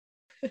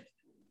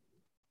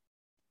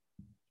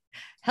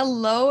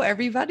Hello,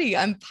 everybody.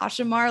 I'm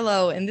Pasha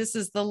Marlowe, and this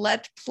is the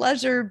Let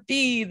Pleasure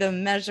Be the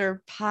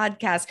Measure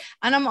podcast.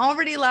 And I'm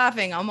already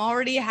laughing. I'm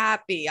already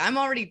happy. I'm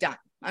already done.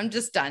 I'm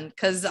just done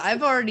because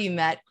I've already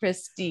met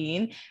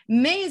Christine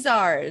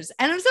Mazars,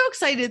 and I'm so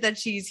excited that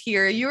she's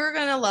here. You're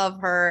going to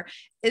love her.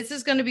 This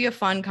is going to be a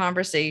fun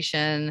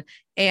conversation,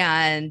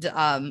 and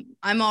I'm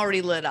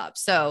already lit up.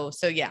 So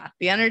yeah,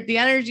 the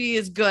energy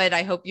is good.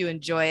 I hope you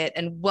enjoy it,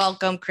 and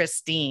welcome,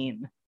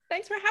 Christine.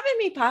 Thanks for having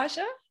me,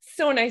 Pasha.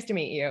 So nice to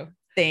meet you.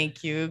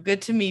 Thank you.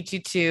 Good to meet you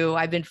too.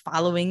 I've been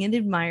following and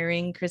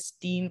admiring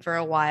Christine for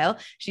a while.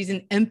 She's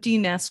an empty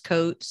nest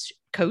coach,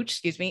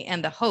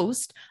 and the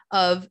host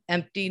of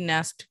Empty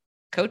Nest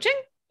Coaching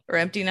or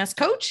Empty Nest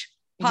Coach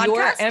podcast.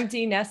 Your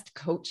Empty Nest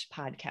Coach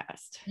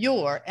podcast.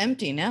 Your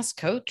Empty Nest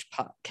Coach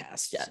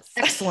podcast. Yes.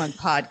 Excellent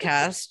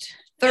podcast.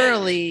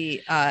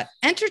 Thoroughly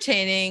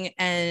entertaining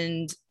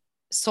and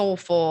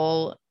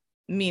soulful,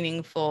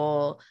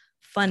 meaningful,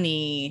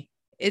 funny.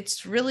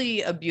 It's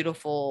really a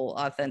beautiful,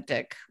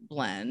 authentic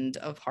blend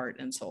of heart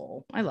and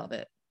soul. I love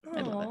it. I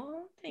love it.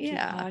 Thank you,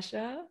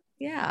 Pasha.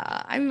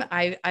 Yeah, I'm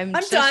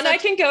done. I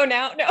can go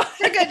now. No,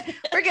 we're good.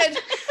 We're good.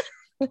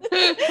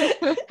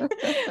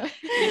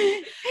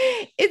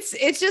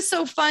 It's just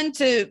so fun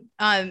to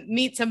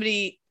meet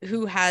somebody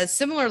who has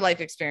similar life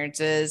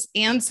experiences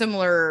and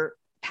similar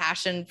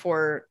passion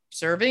for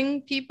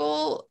serving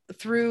people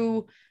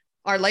through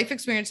our life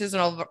experiences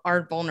and all of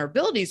our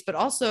vulnerabilities, but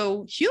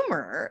also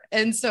humor.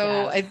 And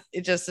so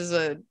it just is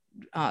a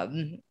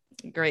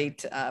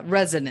great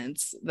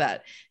resonance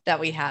that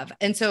we have.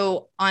 And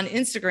so on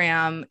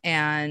Instagram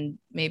and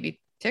maybe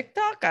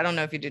TikTok, I don't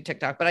know if you do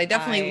TikTok, but I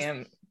definitely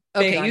am.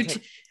 Okay. You do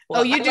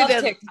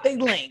the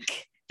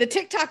link. The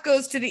TikTok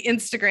goes to the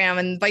Instagram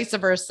and vice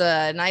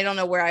versa. And I don't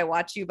know where I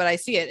watch you, but I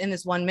see it in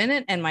this 1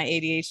 minute and my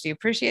ADHD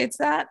appreciates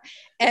that.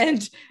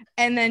 And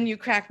then you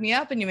crack me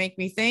up and you make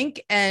me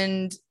think.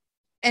 And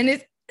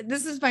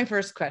this is my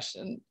first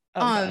question.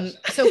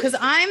 So because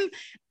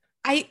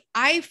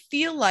I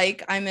feel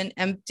like I'm an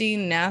empty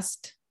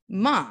nest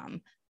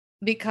mom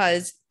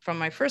because from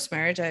my first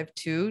marriage, I have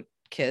 2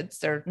 kids.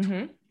 They're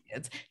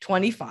kids,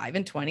 25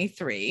 and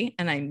 23,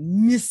 and I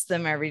miss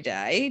them every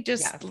day.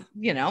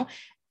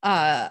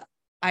 I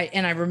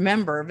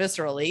remember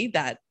viscerally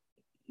that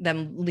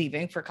them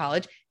leaving for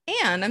college.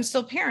 And I'm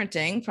still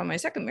parenting from my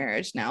second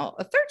marriage now,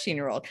 a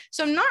 13-year-old.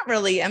 So I'm not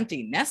really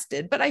empty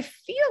nested, but I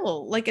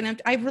feel like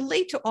I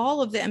relate to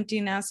all of the empty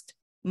nest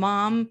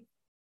mom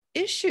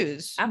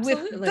issues.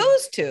 Absolutely. With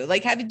those 2.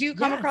 Like, do you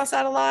come across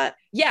that a lot?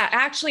 Yeah,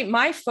 actually,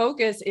 my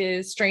focus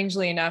is,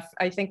 strangely enough,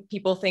 I think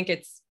people think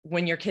it's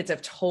when your kids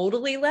have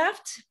totally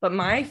left, but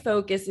my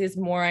focus is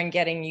more on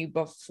getting you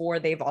before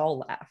they've all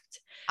left.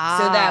 So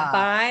that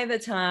by the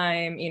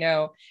time,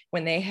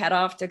 when they head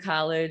off to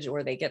college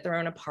or they get their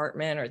own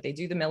apartment or they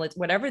do the military,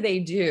 whatever they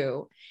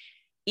do,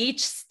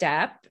 each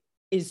step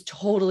is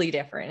totally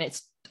different.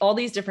 It's all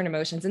these different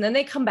emotions. And then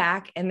they come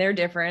back and they're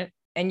different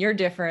and you're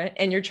different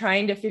and you're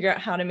trying to figure out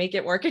how to make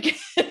it work again.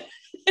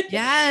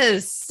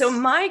 Yes. So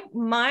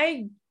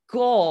my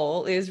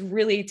goal is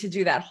really to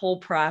do that whole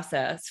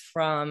process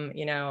from,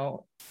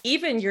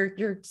 even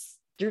your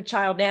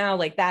child now,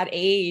 like that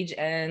age,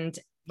 and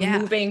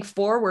moving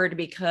forward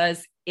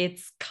because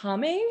it's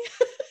coming.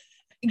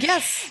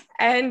 Yes.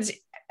 And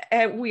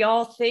we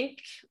all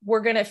think we're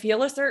going to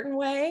feel a certain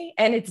way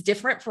and it's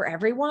different for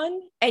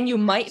everyone. And you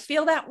might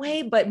feel that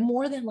way, but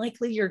more than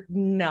likely you're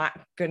not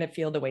going to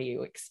feel the way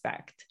you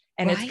expect.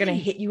 And it's going to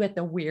hit you at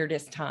the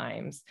weirdest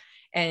times.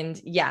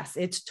 And yes,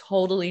 it's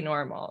totally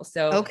normal.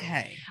 So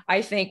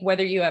I think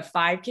whether you have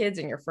 5 kids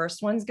and your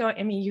first one's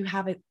going, you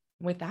have it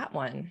with that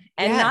one.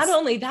 And not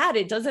only that,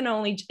 it doesn't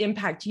only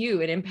impact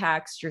you, it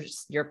impacts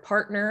your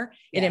partner.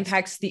 It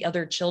impacts the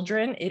other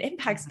children. It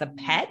impacts the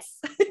pets.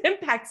 It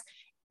impacts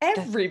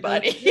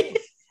everybody.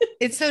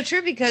 It's so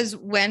true because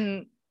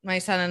when my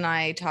son and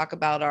I talk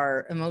about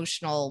our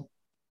emotional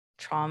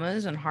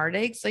traumas and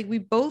heartaches, like we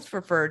both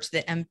refer to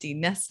the empty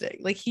nesting.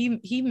 Like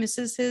he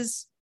misses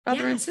his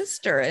brother and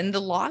sister and the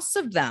loss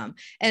of them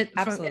and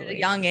from at a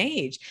young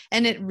age.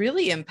 And it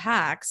really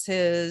impacts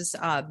his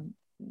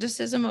just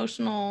his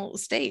emotional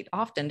state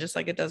often, just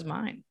like it does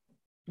mine.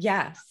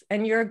 Yes.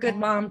 And you're a good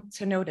mom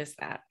to notice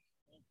that.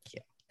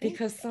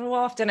 Because so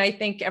often I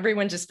think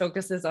everyone just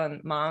focuses on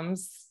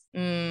mom's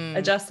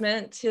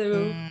adjustment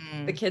to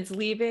the kids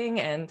leaving,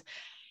 and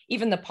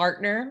even the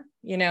partner,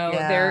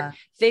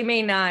 they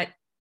may not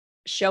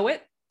show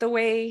it the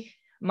way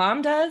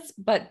mom does,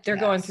 but they're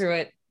going through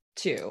it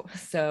too.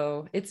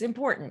 So it's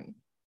important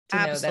to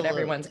know that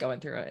everyone's going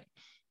through it.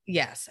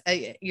 Yes,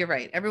 you're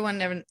right.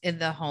 Everyone in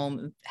the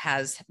home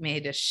has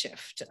made a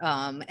shift.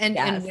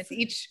 And with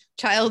each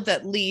child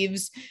that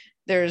leaves,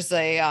 there's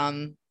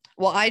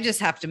I just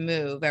have to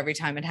move every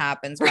time it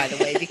happens, by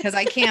the way, because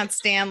I can't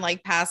stand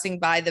like passing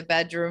by the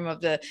bedroom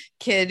of the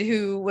kid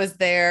who was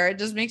there. It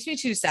just makes me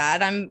too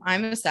sad. I'm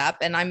a SEP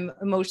and I'm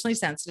emotionally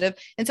sensitive.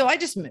 And so I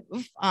just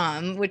move,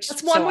 which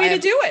that's one way to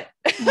do it.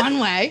 One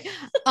way.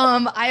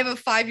 I have a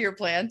 5-year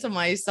plan till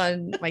my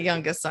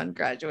youngest son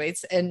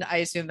graduates. And I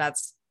assume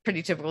that's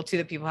pretty typical too,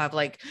 that people have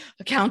like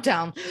a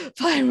countdown,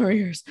 5 more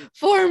years,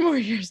 4 more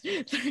years,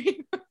 3 more years.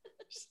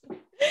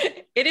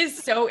 It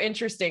is so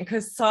interesting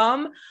because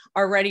some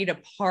are ready to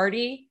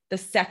party the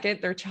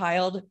second their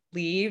child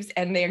leaves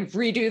and they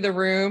redo the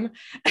room.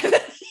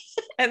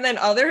 And then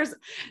others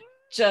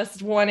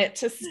just want it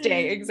to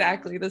stay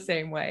exactly the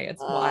same way.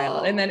 It's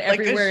wild. And then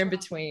everywhere in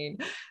between.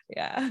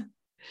 Yeah.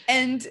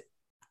 And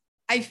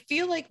I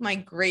feel like my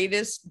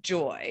greatest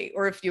joy,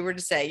 or if you were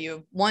to say you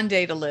have one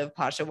day to live,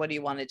 Pasha, what do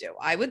you want to do?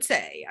 I would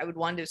say I would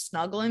want to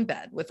snuggle in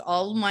bed with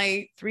all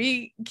my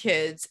 3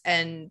 kids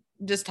and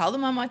just tell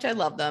them how much I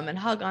love them and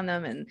hug on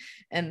them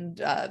and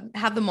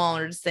have them all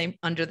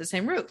under the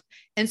same roof.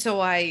 And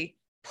so I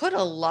put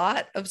a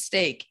lot of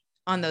stake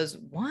on those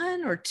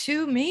 1 or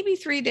 2, maybe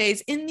 3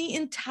 days in the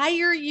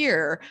entire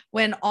year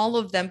when all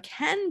of them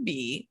can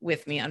be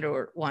with me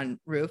under one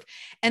roof.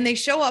 And they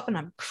show up and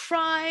I'm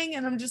crying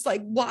and I'm just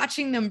like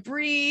watching them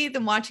breathe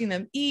and watching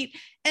them eat.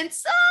 And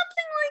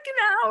something like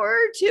an hour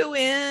or 2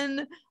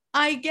 in,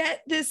 I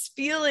get this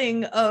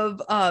feeling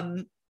of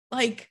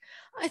like,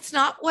 it's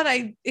not what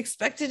I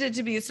expected it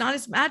to be. It's not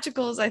as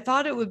magical as I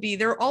thought it would be.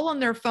 They're all on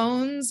their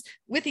phones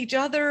with each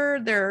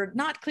other. They're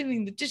not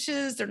cleaning the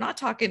dishes. They're not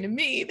talking to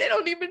me. They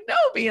don't even know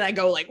me. And I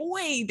go like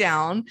way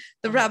down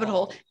the rabbit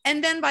hole.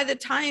 And then by the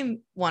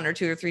time 1 or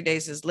 2 or 3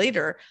 days is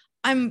later,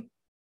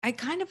 I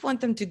kind of want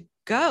them to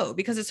go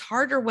because it's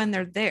harder when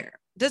they're there.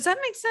 Does that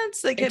make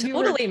sense? Like, it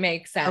totally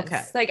makes sense.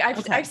 Okay. Like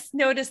I've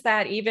noticed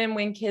that even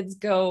when kids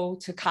go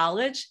to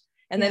college,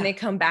 and then they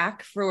come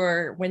back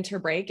for winter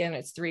break and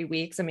it's 3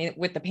 weeks. I mean,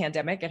 with the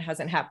pandemic, it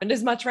hasn't happened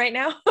as much right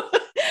now.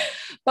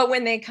 But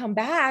when they come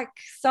back,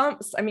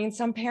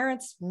 some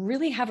parents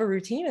really have a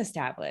routine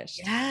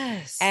established.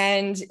 Yes.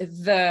 And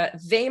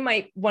they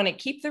might want to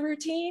keep the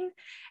routine,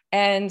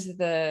 and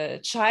the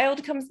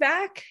child comes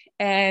back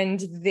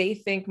and they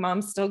think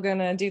mom's still going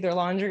to do their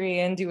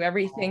laundry and do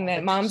everything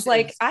that mom's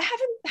like, I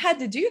haven't had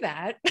to do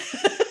that.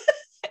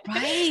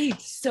 Right.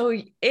 So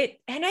and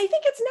I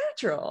think it's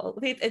natural.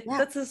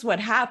 That's just what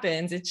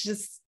happens. It's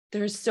just,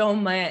 there are so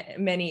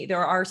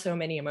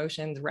many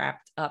emotions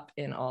wrapped up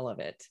in all of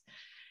it.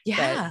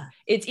 Yeah.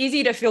 It's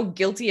easy to feel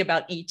guilty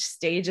about each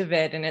stage of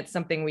it. And it's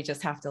something we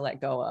just have to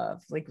let go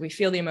of. Like, we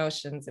feel the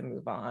emotions and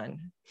move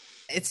on.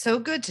 It's so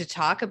good to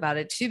talk about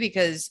it too,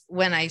 because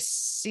when I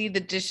see the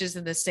dishes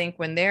in the sink,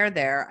 when they're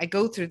there, I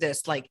go through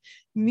this like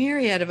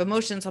myriad of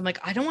emotions. I'm like,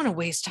 I don't want to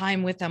waste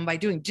time with them by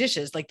doing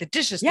dishes. Like, the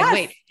dishes can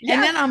wait. Yes.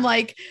 And then I'm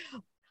like,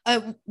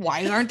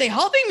 why aren't they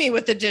helping me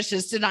with the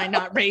dishes? Did I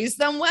not raise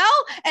them well?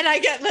 And I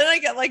get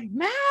like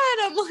mad.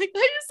 I'm like,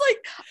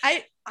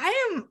 I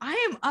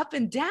am up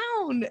and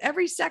down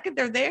every second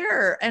they're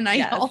there. And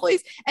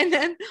and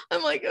then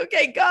I'm like,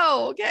 okay,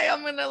 go. Okay.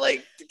 I'm going to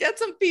like get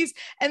some peace.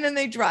 And then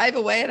they drive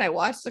away and I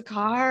watch the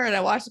car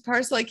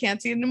so I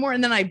can't see it anymore.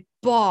 And then I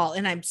bawl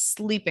and I'm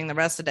sleeping the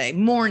rest of the day.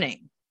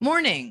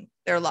 Morning,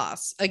 their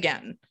loss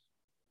again.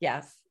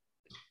 Yes.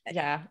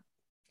 Yeah.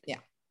 Yeah.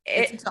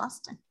 It's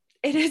exhausting.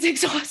 It is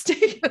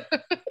exhausting.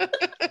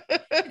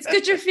 It's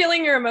good you're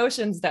feeling your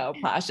emotions though,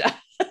 Pasha.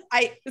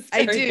 I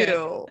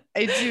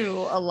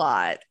do a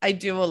lot.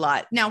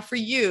 Now for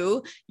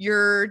you,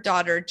 your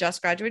daughter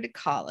just graduated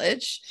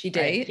college. She did.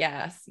 Right?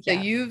 Yes. So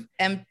you've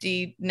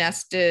empty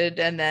nested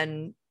and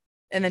then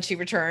she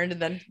returned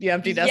and then you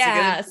empty nested.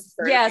 Yes.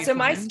 Yeah. So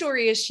my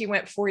story is she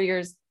went 4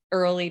 years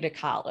early to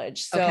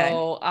college.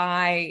 So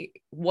I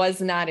was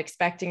not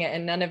expecting it.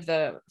 And none of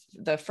the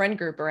friend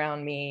group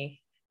around me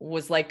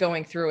was like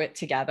going through it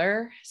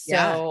together.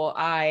 So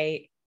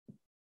I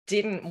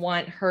didn't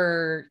want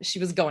her, she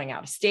was going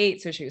out of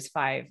state. So she was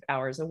 5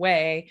 hours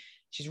away.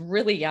 She's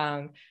really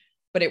young,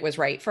 but it was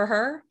right for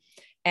her.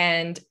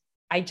 And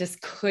I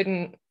just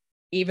couldn't,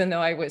 even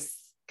though I was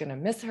going to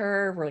miss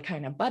her, we're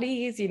kind of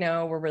buddies,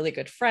 we're really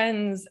good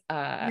friends.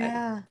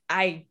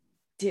 I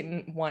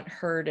didn't want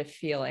her to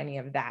feel any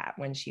of that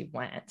when she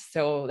went.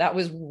 So that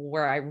was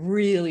where I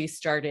really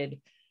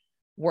started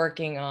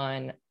working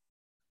on,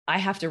 I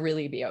have to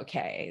really be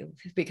okay,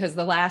 because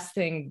the last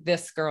thing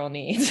this girl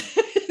needs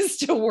is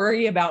to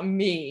worry about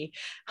me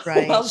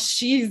while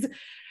she's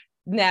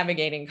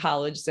navigating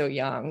college so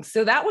young.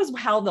 So that was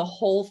how the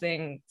whole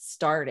thing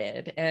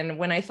started. And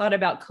when I thought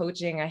about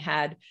coaching, I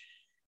had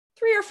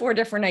 3 or 4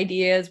 different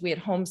ideas. We had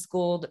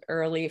homeschooled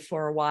early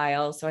for a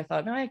while. So I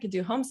thought, no, I could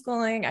do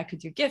homeschooling. I could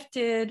do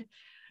gifted.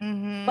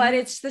 Mm-hmm. But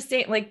it's the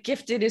same, like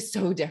gifted is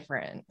so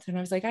different. And I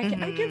was like, I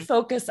can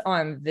focus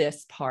on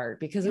this part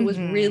because it was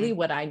really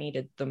what I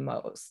needed the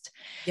most.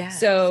 Yeah.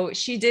 So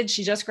she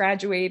just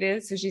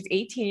graduated. So she's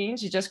 18.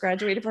 She just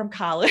graduated from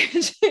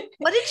college.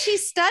 What did she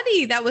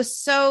study? That was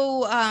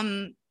so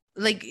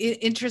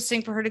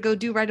interesting for her to go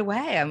do right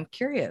away. I'm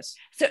curious.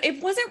 So it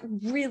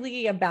wasn't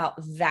really about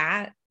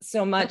that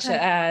so much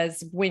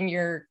as when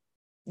you're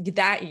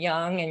that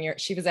young and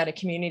she was at a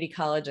community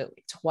college at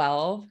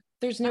 12.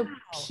 There's no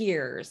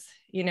peers,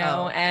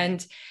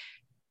 and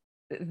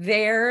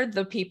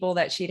the people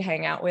that she'd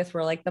hang out with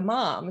were like the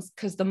moms,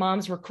 because the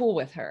moms were cool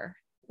with her.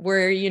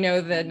 where,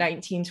 the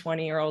 19,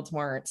 20-year-olds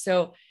weren't.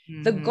 So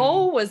the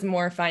goal was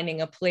more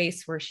finding a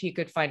place where she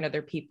could find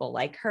other people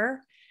like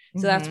her.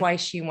 So that's why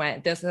she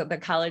went, the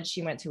college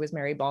she went to was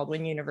Mary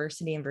Baldwin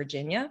University in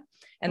Virginia.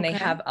 And they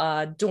have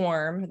a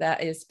dorm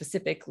that is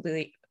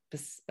specifically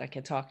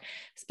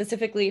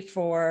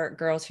for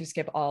girls who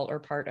skip all or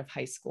part of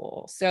high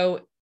school.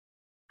 So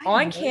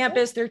on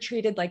campus, they're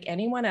treated like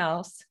anyone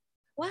else.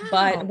 Wow.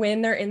 But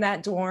when they're in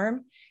that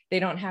dorm, they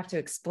don't have to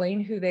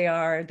explain who they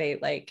are.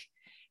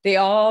 They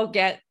all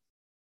get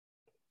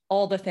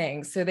all the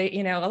things. So they,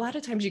 a lot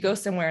of times you go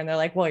somewhere and they're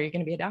like, well, are you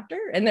going to be a doctor?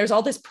 And there's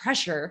all this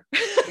pressure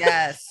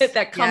yes,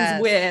 that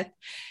comes with,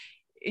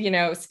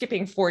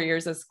 skipping 4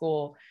 years of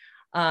school.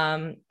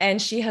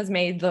 And she has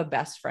made the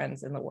best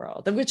friends in the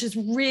world, which is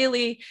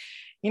really,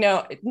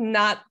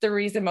 not the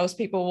reason most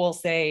people will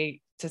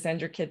say to send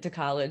your kid to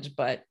college,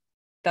 but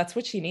that's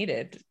what she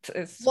needed.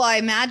 Well, I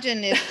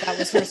imagine if that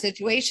was her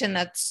situation,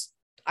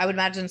 I would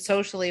imagine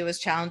socially it was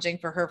challenging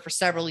for her for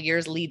several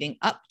years leading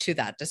up to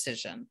that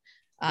decision.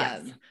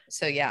 Yes.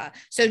 So yeah.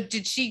 So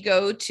did she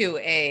go to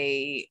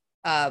a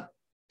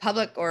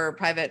public or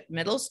private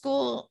middle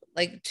school,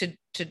 like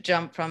to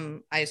jump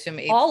from, I assume,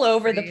 all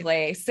over the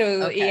place?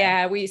 So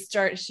yeah,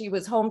 she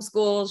was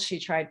homeschooled. She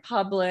tried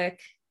public.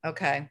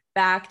 Okay.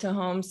 Back to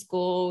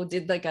homeschool,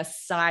 did like a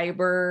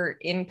cyber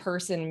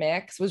in-person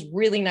mix, was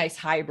really nice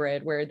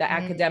hybrid where the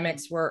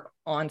academics were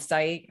on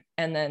site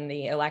and then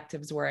the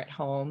electives were at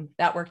home.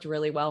 That worked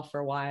really well for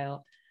a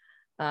while.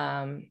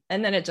 And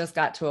then it just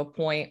got to a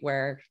point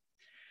where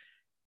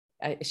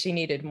she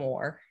needed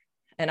more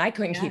and I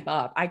couldn't keep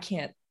up. I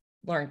can't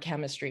learn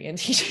chemistry and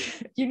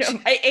teach,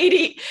 my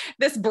 80,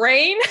 this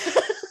brain.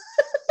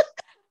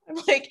 I'm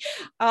like,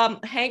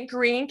 Hank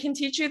Green can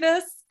teach you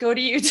this. Go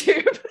to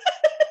YouTube.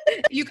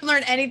 You can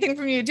learn anything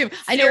from YouTube.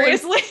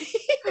 Seriously.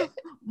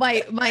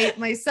 I know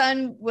my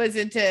son was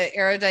into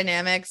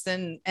aerodynamics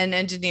and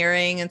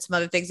engineering and some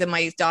other things. And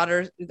my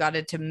daughter got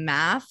into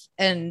math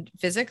and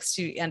physics.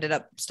 She ended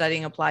up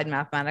studying applied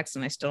mathematics,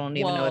 and I still don't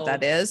even know what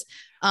that is.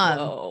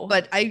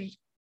 But I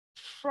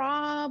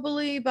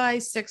probably by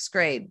 6th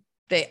grade,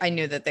 I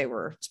knew that they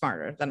were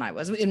smarter than I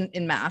was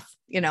in math.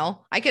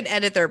 I could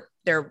edit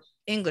their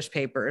English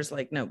papers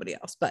like nobody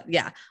else, but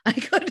yeah, I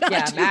could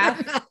not do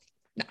math.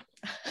 No.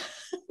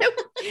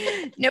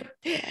 Nope.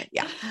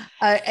 Yeah.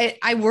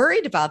 I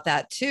worried about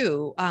that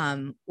too.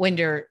 When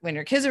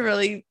your kids are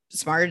really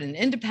smart and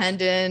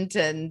independent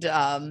and,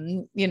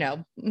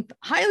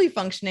 highly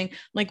functioning,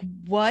 like,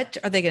 what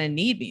are they going to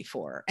need me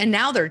for? And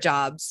now their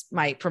jobs,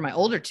 for my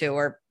older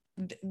two,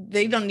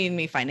 they don't need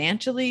me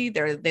financially.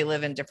 They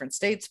live in different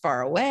states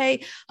far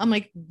away. I'm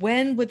like,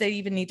 when would they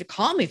even need to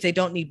call me if they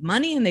don't need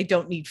money and they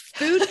don't need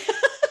food?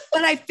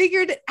 But I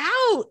figured it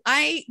out.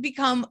 I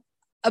become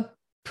a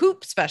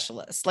poop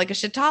specialist, like a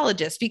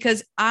shitologist,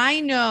 because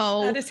I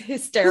know that is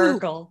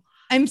hysterical. Poop.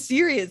 I'm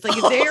serious. Like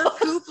if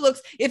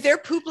their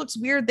poop looks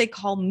weird, they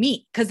call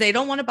me because they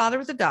don't want to bother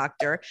with the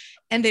doctor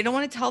and they don't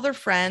want to tell their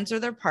friends or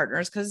their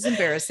partners because it's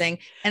embarrassing.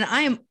 And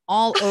I am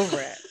all over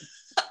it.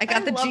 I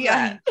got the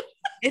GI.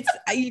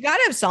 You got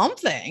to have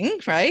something,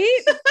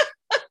 right?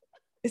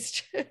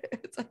 It's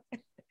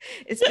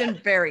been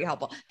very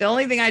helpful. The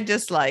only thing I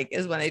dislike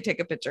is when they take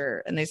a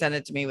picture and they send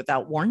it to me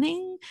without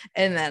warning.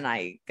 And then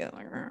I go,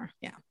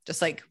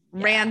 just like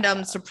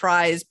random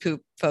surprise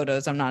poop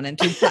photos. I'm not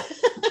into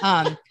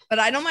that. But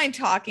I don't mind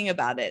talking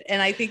about it.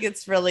 And I think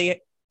it's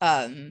really,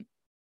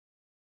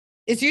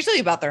 it's usually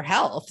about their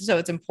health. So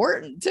it's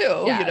important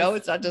too. Yes.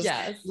 It's not just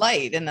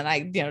light. And then I,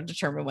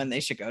 determine when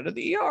they should go to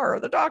the ER or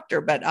the doctor.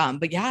 But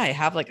yeah, I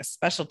have like a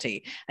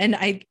specialty. And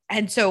I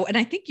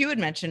think you had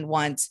mentioned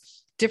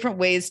once different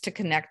ways to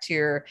connect to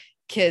your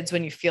kids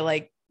when you feel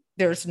like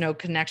there's no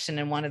connection.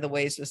 And one of the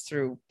ways was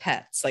through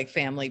pets, like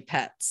family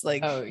pets,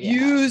 like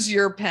use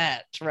your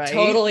pet, right?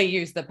 Totally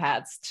use the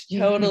pets.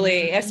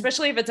 Totally.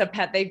 Especially if it's a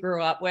pet they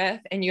grew up with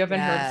and you haven't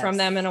heard from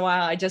them in a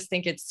while. I just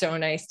think it's so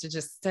nice to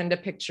just send a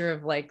picture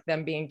of like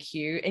them being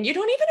cute. And you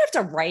don't even have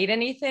to write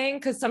anything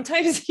because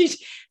sometimes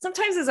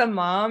as a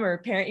mom or a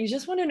parent, you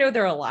just want to know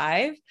they're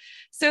alive.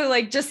 So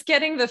like just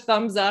getting the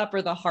thumbs up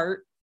or the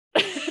heart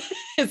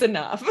is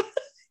enough.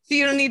 So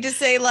you don't need to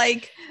say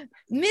like,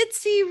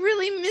 Mitzi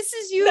really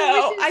misses you.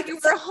 No, I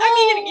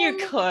mean,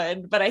 you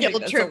could, but I think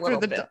that's a little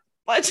bit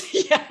much.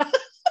 Yeah.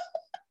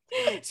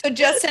 So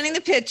just sending the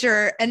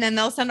picture and then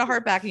they'll send a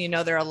heart back and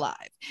they're alive.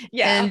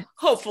 Yeah. And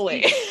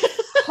hopefully.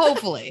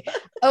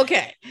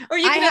 Okay. Or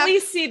you can at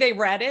least see they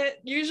read it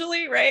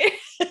usually, right?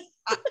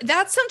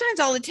 That's sometimes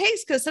all it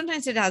takes because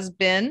sometimes it has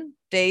been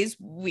days,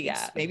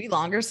 weeks, maybe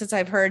longer since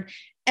I've heard.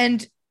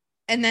 And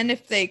then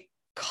if they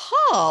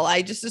call,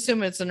 I just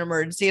assume it's an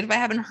emergency. And if I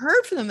haven't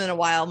heard from them in a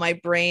while, my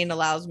brain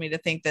allows me to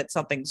think that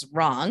something's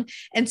wrong.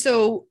 And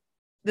so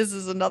this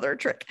is another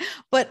trick,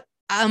 but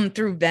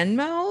through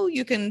Venmo,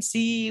 you can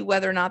see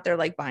whether or not they're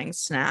like buying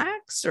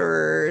snacks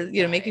or,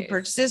 making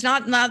purchases,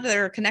 not that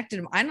they're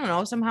connected. I don't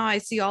know. Somehow I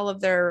see all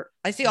of my friends'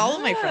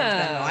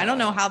 Venmo. I don't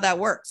know how that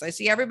works. I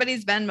see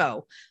everybody's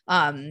Venmo,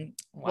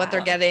 what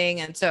they're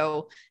getting. And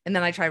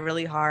then I try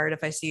really hard.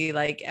 If I see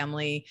like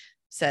Emily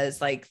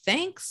says like,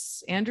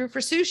 thanks Andrew for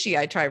sushi.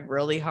 I try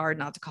really hard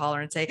not to call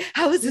her and say,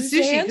 how was the Who's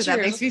sushi? Because that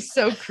Andrew? makes me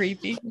so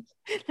creepy.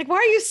 Like, why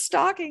are you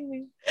stalking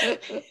me?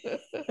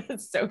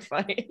 It's so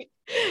funny.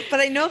 But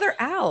I know they're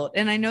out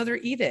and I know they're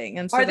eating.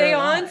 And so Are they they're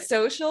on alive.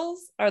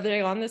 socials? Are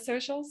they on the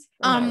socials?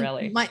 Or not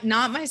really.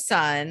 Not my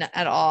son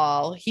at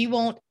all. He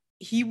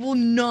will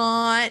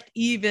not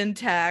even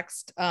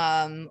text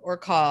or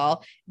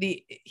call.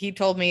 He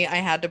told me I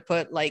had to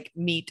put like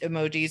meat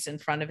emojis in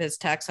front of his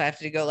text. So I have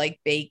to go like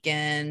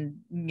bacon,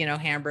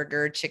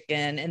 hamburger,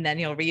 chicken, and then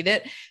he'll read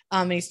it.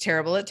 He's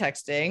terrible at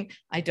texting.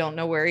 I don't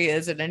know where he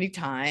is at any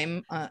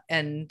time.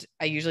 And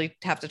I usually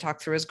have to talk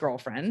through his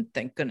girlfriend.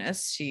 Thank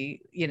goodness she,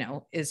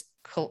 is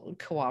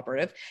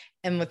cooperative.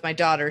 And with my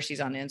daughter,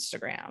 she's on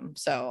Instagram.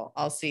 So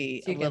I'll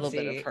see a little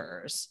bit of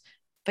hers.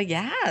 But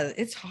yeah,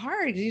 it's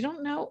hard. You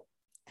don't know.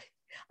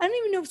 I don't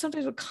even know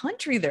sometimes what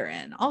country they're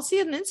in. I'll see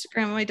it on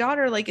Instagram. My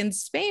daughter, like in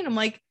Spain, I'm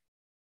like,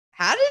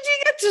 how did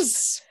you get to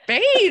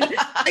Spain?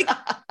 Like,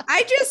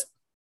 I just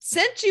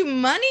sent you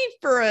money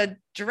for a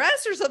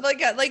dress or something like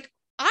that. Like,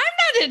 I'm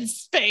not in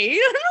Spain. I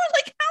don't know.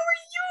 Like, how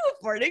are you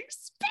affording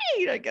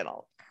Spain? I get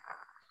all.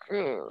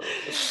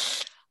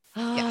 Yes.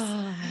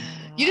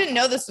 You didn't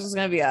know this was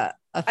going to be a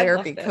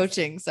therapy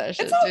coaching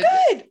session. It's all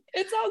good.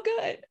 It's all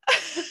good.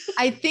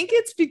 I think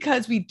it's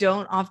because we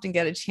don't often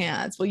get a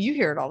chance. Well, you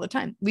hear it all the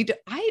time.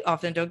 I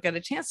often don't get a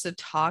chance to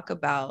talk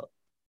about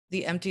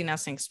the empty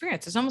nesting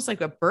experience. It's almost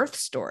like a birth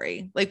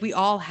story. Like we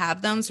all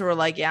have them. So we're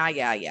like, yeah.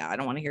 I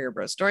don't want to hear your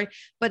birth story,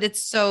 but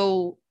it's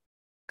so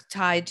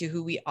tied to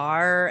who we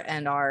are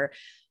and our,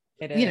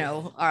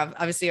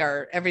 obviously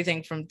our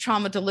everything from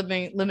trauma to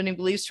limiting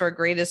beliefs to our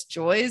greatest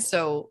joys.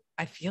 So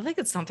I feel like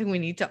it's something we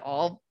need to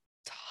all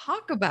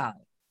talk about.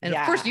 And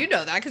of course, you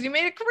know that because you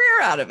made a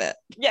career out of it.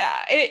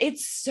 Yeah,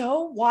 it's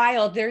so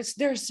wild. There's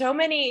so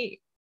many,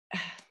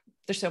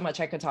 there's so much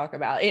I could talk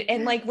about.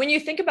 And like when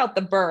you think about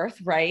the birth,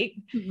 right?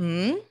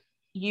 Mm-hmm.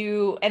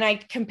 And I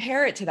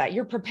compare it to that.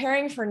 You're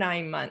preparing for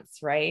 9 months,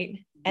 right?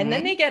 Mm-hmm. And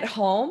then they get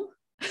home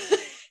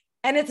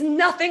and it's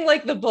nothing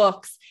like the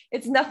books.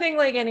 It's nothing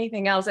like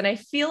anything else. And I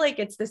feel like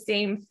it's the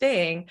same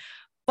thing,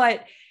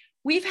 but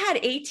we've had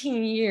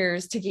 18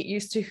 years to get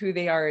used to who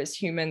they are as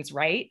humans,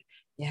 right?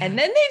 Yeah. And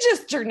then they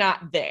just are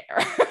not there.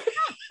 And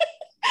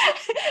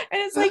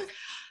it's like,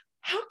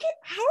 how are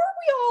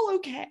we all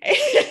okay?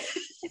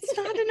 It's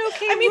not an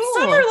okay I mean,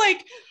 some are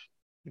like,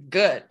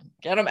 good,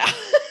 get them out.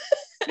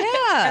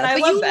 Yeah. And I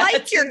love you that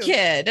like your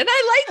kid and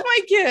I like my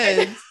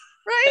kids,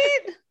 right?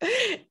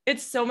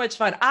 It's so much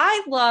fun.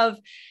 I love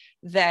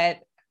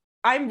that.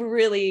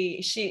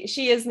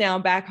 She is now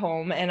back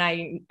home and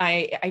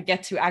I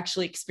get to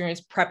actually experience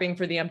prepping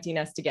for the empty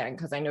nest again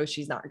because I know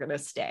she's not going to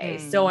stay.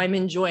 So I'm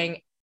enjoying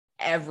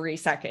every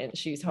second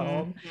she's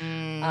home.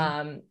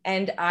 Mm-hmm.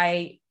 And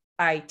I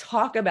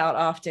talk about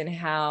often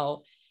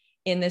how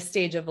in this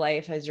stage of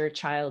life, as your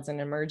child's an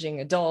emerging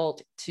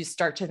adult, to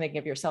start to think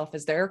of yourself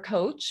as their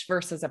coach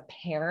versus a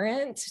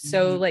parent. Mm-hmm.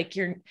 So like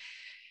you're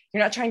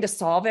not trying to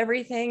solve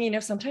everything.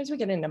 Sometimes we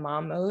get into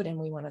mom mode and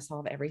we want to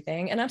solve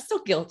everything. And I'm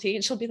still guilty.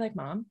 And she'll be like,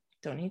 Mom,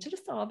 don't need you to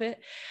solve it.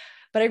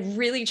 But I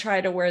really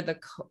try to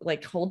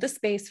hold the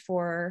space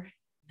for her,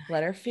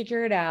 let her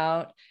figure it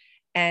out.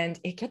 And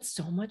it gets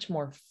so much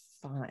more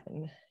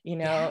fun.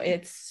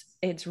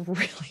 It's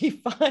really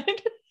fun.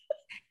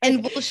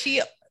 And will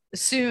she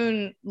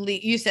soon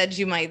leave? You said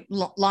you might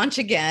launch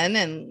again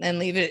and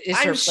leave it. Is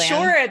I'm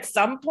sure at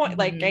some point,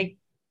 mm-hmm. I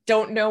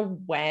don't know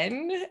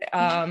when.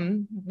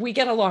 We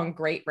get along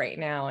great right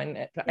now,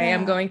 and I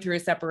am going through a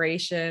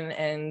separation,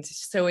 and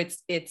so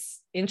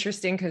it's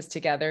interesting because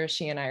together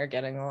she and I are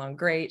getting along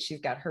great.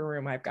 She's got her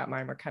room, I've got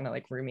mine. We're kind of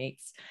like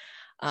roommates,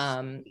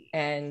 and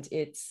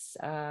it's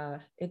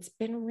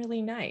been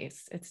really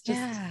nice. It's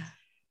just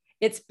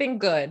it's been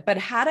good. But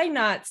had I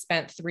not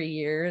spent 3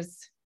 years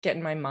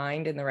getting my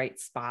mind in the right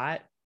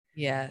spot,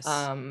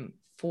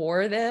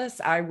 for this,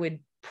 I would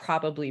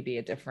probably be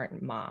a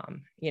different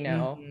mom.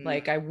 Mm-hmm.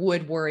 Like I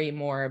would worry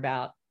more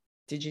about,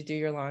 did you do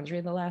your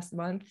laundry the last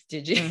month?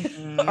 Did you,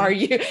 mm-hmm. Are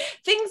you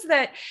things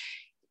that,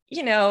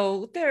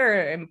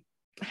 they're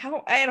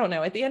I don't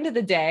know, at the end of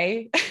the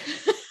day,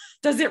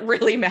 does it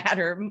really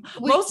matter?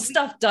 Most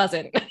stuff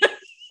doesn't.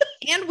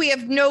 And we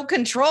have no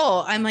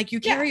control. I'm like, you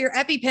carry your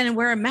EpiPen and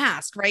wear a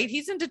mask, right?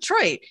 He's in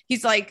Detroit.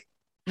 He's like,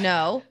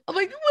 no. I'm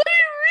like, what do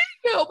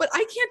you mean? No, but I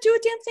can't do a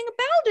damn thing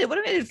about it. What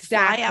am I going to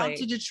fly out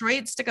to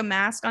Detroit, stick a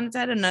mask on his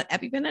head and an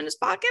EpiPen in his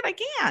pocket? I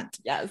can't.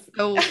 Yes.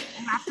 So I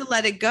have to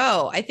let it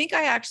go. I think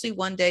I actually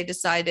one day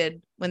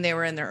decided when they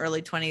were in their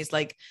early 20s,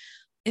 like,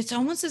 it's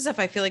almost as if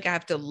I feel like I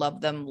have to love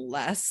them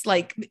less,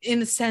 like in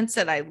the sense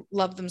that I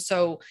love them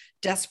so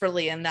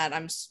desperately and that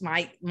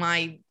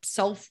my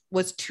self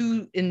was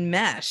too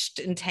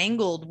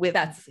entangled with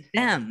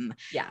them.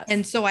 Yeah.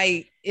 And so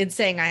in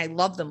saying I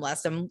love them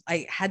less,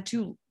 I had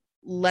to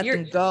let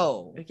them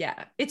go.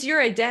 Yeah. It's your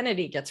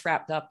identity gets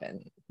wrapped up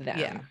in them.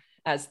 Yeah.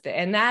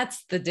 And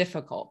that's the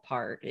difficult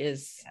part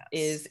is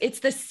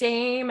it's the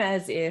same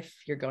as if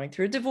you're going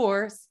through a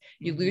divorce,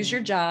 you lose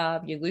your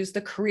job, you lose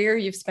the career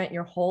you've spent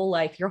your whole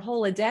life, your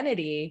whole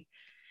identity.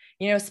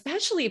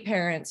 especially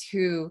parents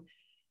who,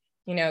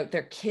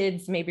 their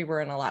kids maybe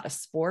were in a lot of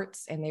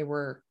sports and they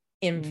were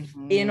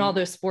in all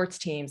those sports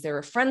teams. They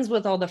were friends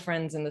with all the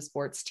friends in the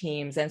sports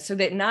teams. And so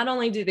that not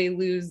only do they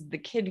lose the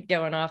kid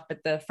going off,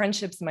 but the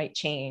friendships might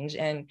change.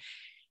 And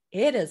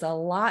it is a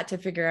lot to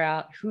figure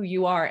out who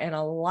you are. And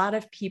a lot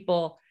of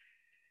people,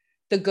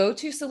 the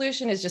go-to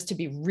solution is just to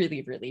be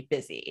really, really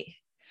busy,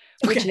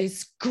 which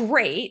is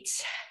great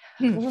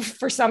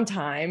for some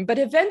time. But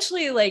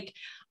eventually, like,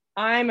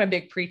 I'm a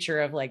big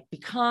preacher of like,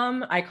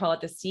 I call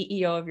it the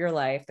CEO of your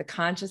life, the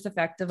conscious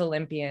effective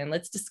Olympian.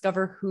 Let's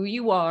discover who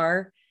you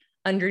are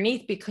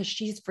underneath, because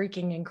she's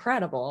freaking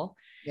incredible.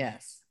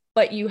 Yes.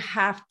 But you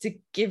have to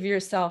give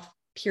yourself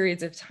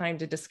periods of time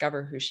to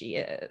discover who she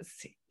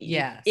is.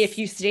 Yes. If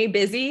you stay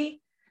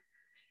busy,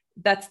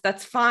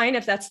 that's fine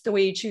if that's the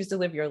way you choose to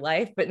live your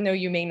life. But no,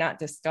 you may not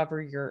discover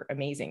your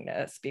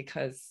amazingness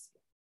because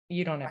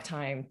you don't have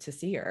time to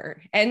see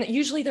her. And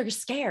usually they're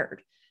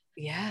scared.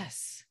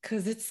 Yes.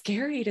 Because it's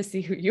scary to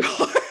see who you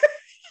are.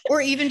 Or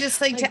even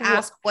just like to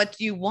ask, what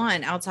do you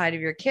want outside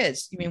of your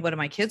kids? You mean, what do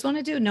my kids want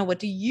to do? No, what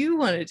do you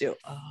want to do?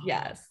 Oh,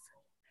 yes.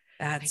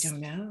 I don't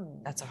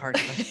know. That's a hard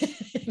question.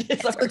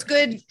 It's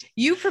good.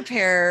 You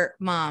prepare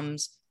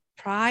moms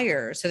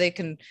prior so they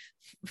can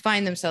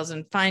find themselves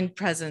and find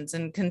presence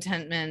and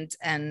contentment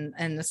and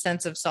the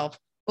sense of self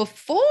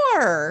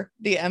before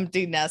the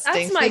empty nesting.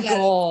 That's my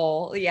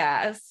goal.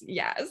 Yes.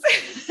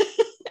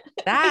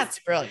 That's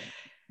brilliant.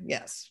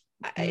 Yes.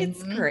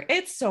 It's great.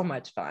 It's so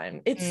much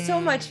fun. It's so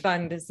much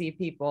fun to see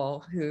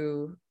people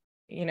who,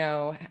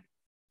 you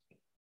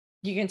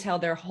can tell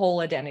their whole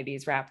identity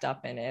is wrapped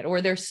up in it,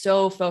 or they're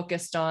so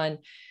focused on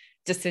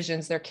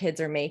decisions their kids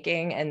are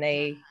making and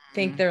they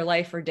think they're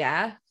life or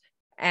death.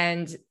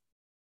 And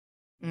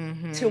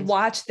to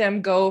watch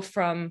them go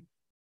from,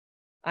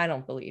 I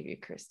don't believe you,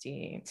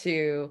 Christine,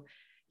 to,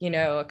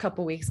 a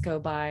couple weeks go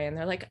by and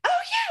they're like,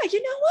 oh yeah,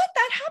 you know what?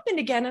 That happened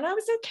again. And I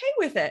was okay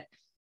with it.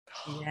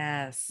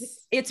 Yes.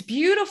 It's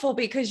beautiful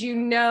because,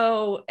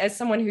 as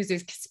someone who's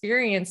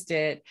experienced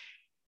it,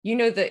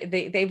 that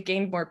they've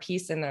gained more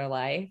peace in their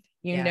life.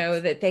 Know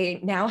that they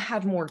now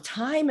have more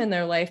time in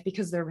their life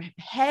because their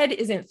head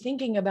isn't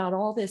thinking about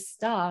all this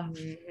stuff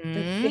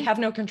that they have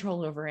no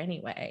control over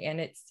anyway.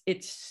 And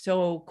it's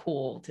so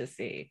cool to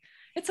see.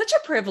 It's such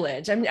a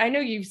privilege. I know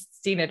you've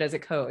seen it as a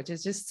coach.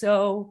 It's just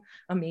so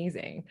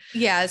amazing.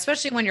 Yeah.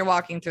 Especially when you're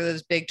walking through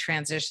those big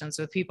transitions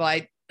with people.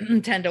 I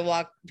tend to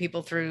walk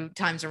people through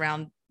times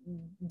around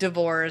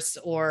divorce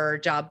or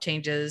job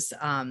changes.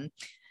 And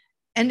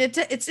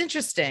it's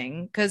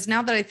interesting because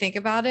now that I think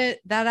about it,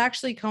 that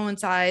actually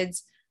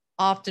coincides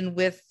often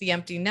with the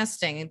empty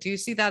nesting. And do you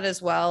see that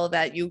as well,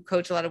 that you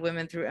coach a lot of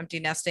women through empty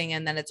nesting,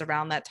 and then it's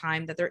around that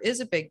time that there is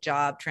a big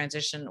job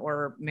transition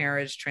or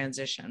marriage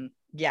transition?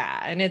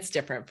 Yeah. And it's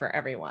different for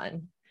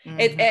everyone.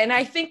 And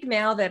I think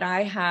now that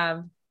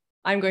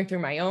I'm going through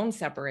my own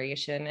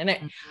separation,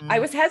 and I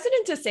was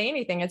hesitant to say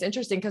anything. It's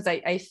interesting because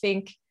I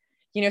think,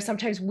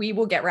 sometimes we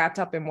will get wrapped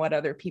up in what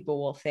other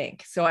people will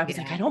think. So I was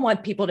like, I don't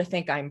want people to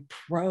think I'm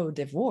pro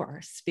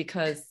divorce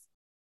because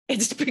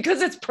it's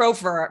pro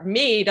for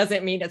me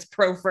doesn't mean it's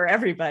pro for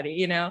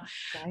everybody, Right.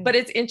 But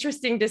it's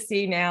interesting to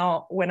see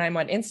now when I'm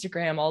on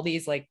Instagram, all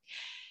these like,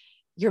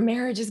 your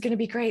marriage is going to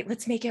be great.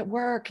 Let's make it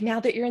work now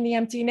that you're in the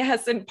empty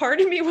nest. And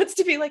part of me wants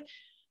to be like,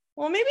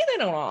 well, maybe they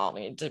don't all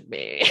need to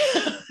be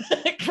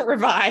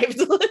revived.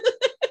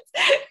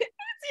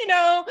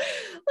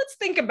 Let's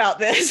think about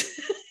this.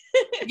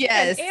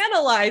 Yes. And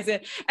analyze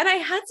it. And I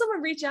had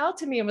someone reach out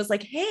to me and was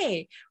like,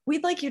 hey,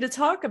 we'd like you to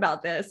talk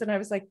about this. And I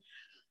was like,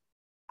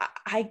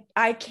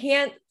 I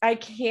can't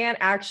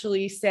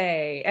actually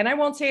say, and I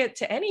won't say it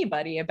to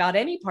anybody about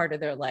any part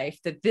of their life,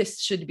 that this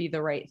should be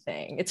the right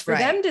thing. It's for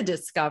them to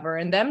discover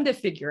and them to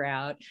figure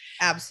out.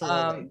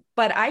 Absolutely.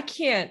 But I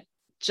can't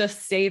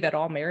just say that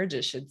all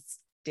marriages should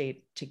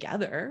stay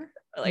together.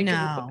 Like,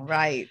 no,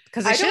 right.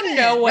 Because I don't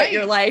know what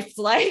your life's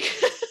like.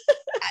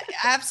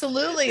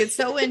 Absolutely. It's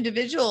so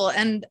individual.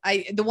 And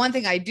the one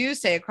thing I do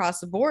say across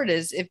the board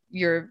is if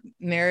your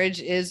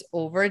marriage is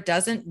over, it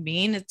doesn't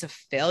mean it's a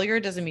failure.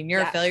 It doesn't mean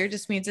you're a failure. It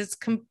just means it's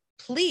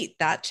complete.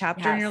 That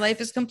chapter in your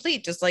life is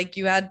complete. Just like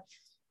you had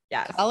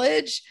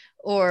college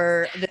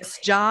or this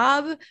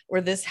job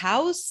or this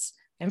house.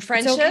 And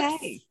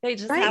friendships, they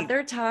just have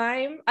their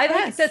time. I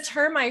like the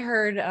term I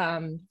heard,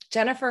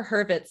 Jennifer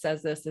Hurwitz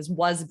says this is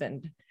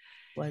wasband.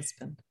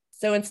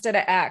 So instead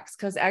of X,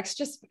 because X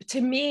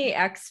to me,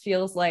 X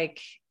feels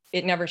like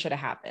it never should have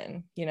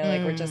happened.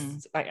 Like we're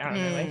just, I don't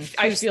know.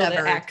 I feel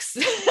that X.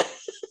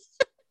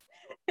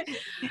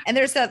 And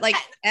there's that like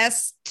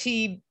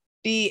STBX,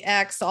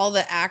 all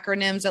the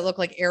acronyms that look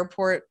like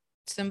airport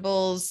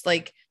symbols,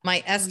 like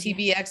my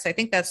STBX. I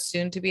think that's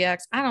soon to be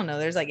X. I don't know.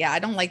 There's like, I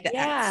don't like the X.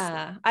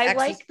 Yeah. I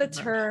like the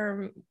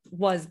term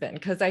wasband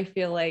because I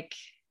feel like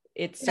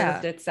it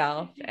served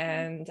itself,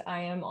 and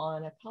I am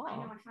on a call. I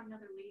know, I found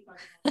another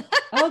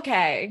ladybug.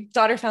 Okay,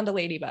 daughter found a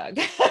ladybug.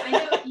 I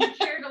know you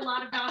cared a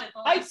lot about it.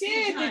 I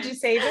did. Did you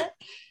save it?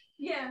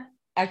 Yeah.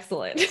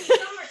 Excellent.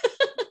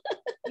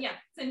 Yeah,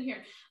 it's in here.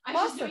 I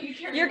awesome.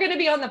 You're going to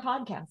be on the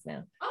podcast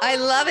now. I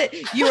love it.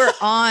 You were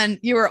on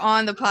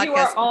the podcast. You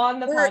are on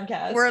the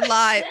podcast. We're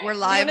live. We're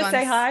live. You want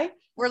to say hi?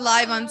 We're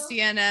live on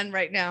CNN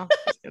right now.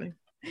 Just kidding.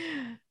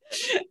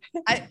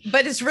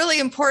 But it's really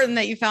important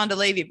that you found a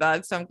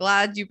ladybug. So I'm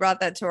glad you brought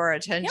that to our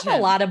attention. You have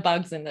a lot of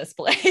bugs in this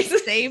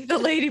place. Save the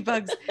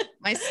ladybugs.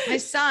 My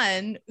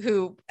son,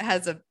 who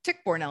has a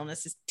tick-borne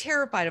illness, is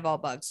terrified of all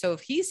bugs. So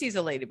if he sees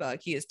a ladybug,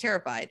 he is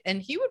terrified.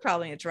 And he would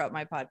probably interrupt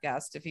my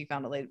podcast if he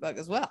found a ladybug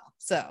as well.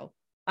 So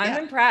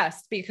I'm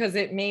impressed because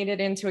it made it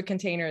into a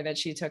container that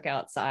she took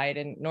outside.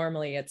 And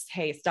normally it's,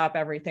 hey, stop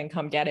everything,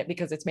 come get it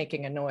because it's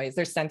making a noise.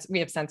 We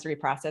have sensory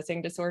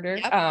processing disorder.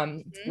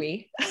 Yep.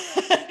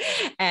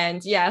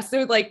 And yeah,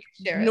 so like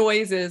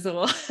noises.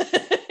 So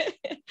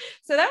that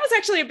was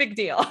actually a big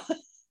deal.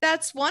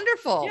 That's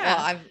wonderful.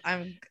 Yeah.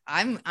 Well,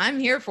 I'm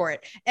here for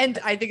it. And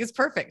I think it's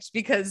perfect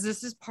because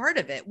this is part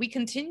of it. We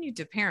continue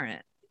to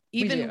parent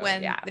even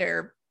when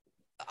they're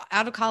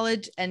out of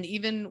college and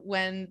even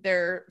when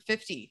they're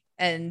 50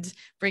 and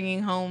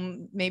bringing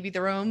home maybe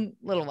their own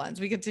little ones.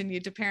 We continue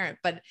to parent,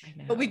 but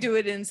we do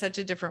it in such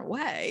a different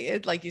way.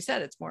 Like you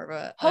said, it's more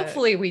of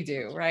hopefully we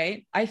do,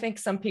 right? I think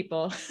some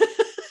people.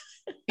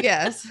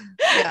 Yes.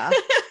 Yeah.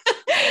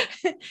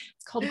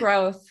 It's called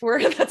growth.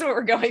 That's what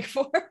we're going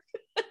for.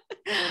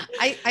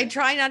 I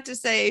try not to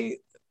say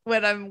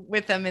when I'm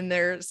with them in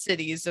their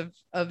cities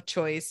of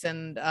choice.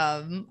 And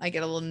I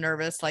get a little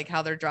nervous, like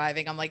how they're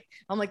driving. I'm like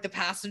the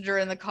passenger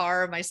in the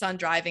car, my son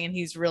driving, and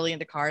he's really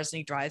into cars and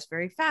he drives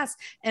very fast.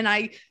 And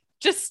I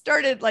just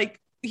started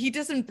he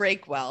doesn't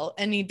brake well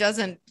and he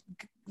doesn't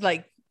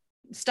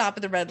stop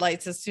at the red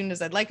lights as soon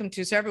as I'd like him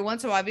to. So every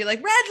once in a while I'd be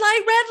like, red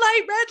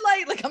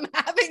light. Like I'm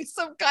having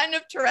some kind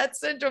of Tourette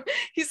syndrome.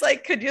 He's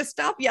like, could you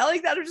stop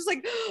yelling that? I'm just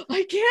like,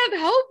 I can't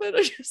help it.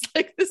 I'm just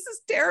like, this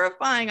is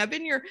terrifying. I've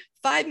been here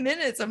 5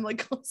 minutes. I'm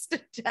like close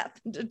to death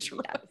in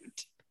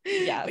Detroit.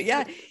 Yeah. But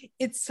yeah,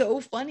 it's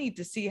so funny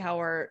to see how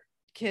our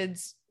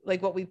kids,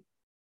 like what we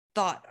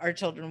thought our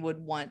children would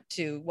want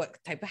to, what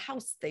type of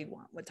house they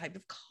want, what type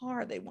of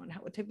car they want,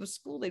 what type of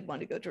school they'd want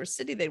to go to, or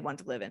city they'd want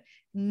to live in.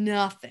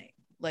 Nothing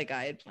like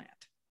I had planned.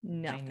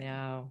 Nothing. I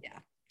know. Yeah.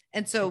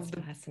 And so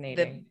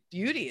the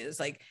beauty is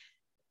like,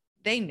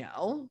 they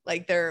know,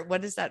 like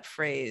what is that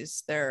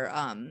phrase? They're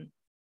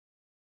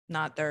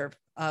not they're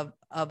of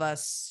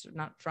us,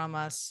 not from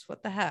us.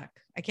 What the heck?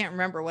 I can't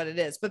remember what it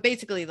is, but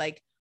basically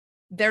like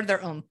they're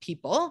their own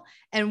people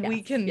and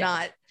we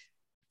cannot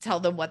tell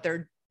them what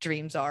their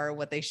dreams are,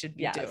 what they should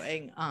be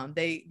doing.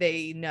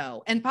 They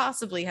know and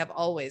possibly have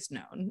always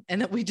known,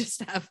 and that we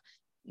just have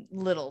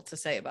little to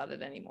say about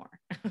it anymore.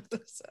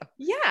 So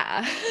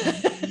yeah.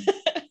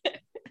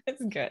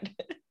 It's good.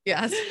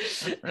 Yes.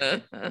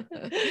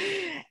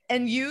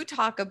 And you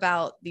talk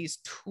about these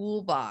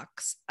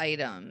toolbox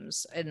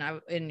items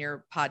in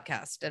your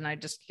podcast, and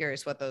I'm just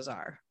curious what those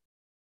are.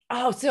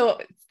 Oh, so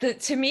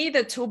to me,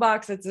 the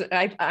toolbox,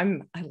 I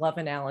love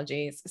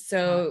analogies.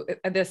 So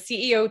the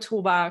CEO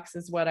toolbox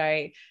is what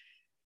I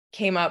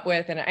came up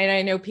with. And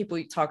I know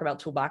people talk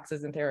about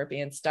toolboxes in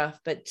therapy and stuff,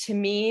 but to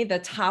me, the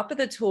top of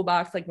the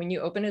toolbox, like when you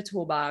open a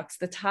toolbox,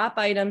 the top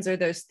its are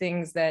those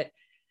things that,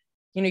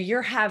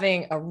 you're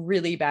having a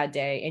really bad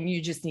day and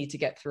you just need to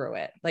get through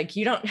it. Like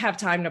you don't have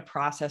time to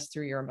process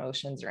through your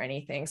emotions or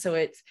anything. So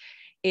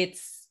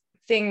it's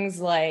things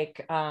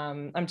like,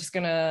 I'm just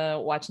going to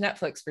watch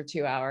Netflix for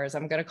 2 hours.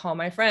 I'm going to call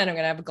my friend. I'm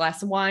going to have a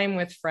glass of wine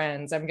with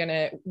friends. I'm going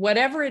to,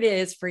 whatever it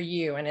is for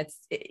you. And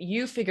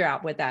you figure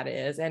out what that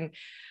is. And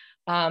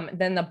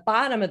then the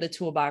bottom of the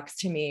toolbox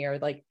to me are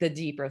like the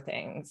deeper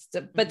things,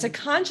 but to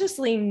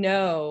consciously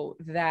know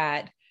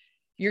that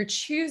you're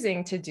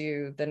choosing to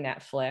do the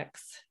Netflix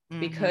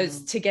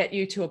because to get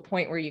you to a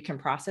point where you can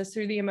process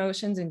through the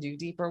emotions and do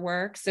deeper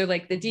work. So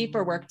like the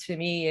deeper work to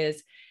me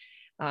is,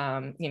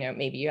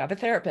 maybe you have a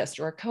therapist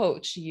or a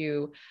coach,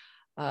 you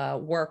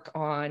work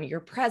on your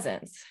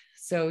presence.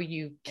 So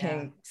you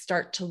can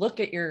start to look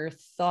at your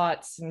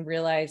thoughts and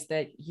realize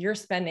that you're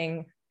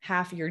spending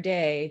half your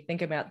day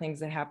thinking about things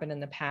that happened in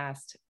the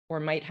past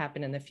or might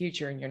happen in the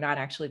future, and you're not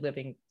actually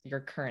living your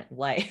current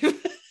life.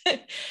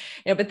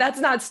 But that's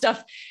not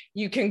stuff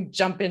you can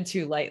jump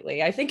into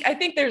lightly. I think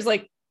there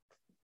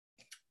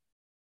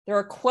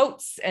are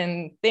quotes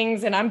and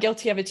things, and I'm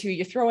guilty of it too.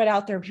 You throw it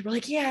out there and people are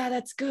like, yeah,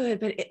 that's good.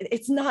 But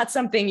it's not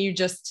something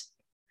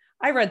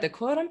I read the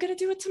quote, I'm going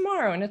to do it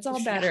tomorrow and it's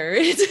all better.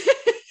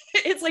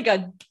 It's like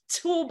a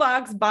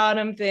toolbox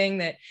bottom thing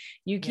that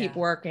you keep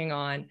working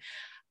on.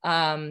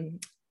 Having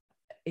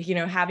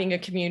a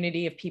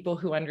community of people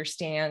who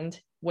understand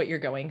what you're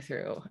going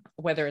through,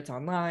 whether it's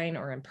online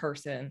or in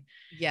person.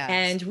 Yeah.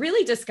 And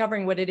really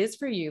discovering what it is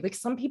for you. Like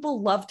some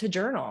people love to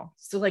journal.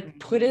 So like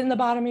put it in the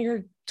bottom of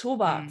your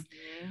toolbox.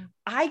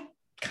 I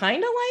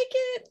kind of like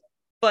it,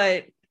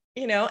 but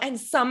and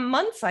some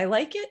months I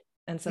like it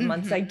and some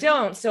months I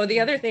don't. So the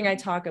other thing I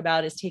talk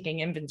about is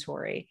taking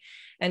inventory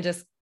and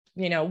just,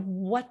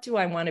 what do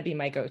I want to be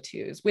my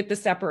go-tos? With the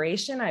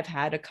separation, I've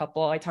had a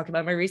couple, I talked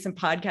about my recent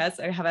podcast.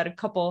 I have had a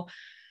couple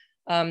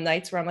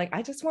nights where I'm like,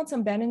 I just want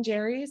some Ben and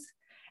Jerry's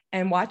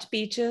and watch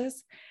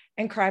beaches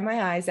and cry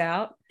my eyes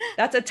out.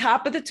 That's a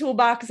top of the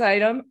toolbox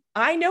item.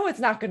 I know it's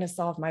not going to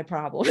solve my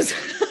problems.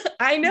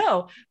 I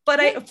know, but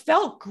I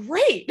felt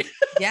great.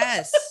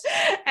 Yes.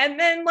 And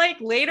then like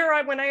later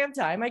on when I have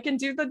time, I can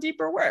do the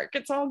deeper work.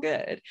 It's all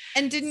good.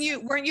 And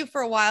weren't you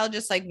for a while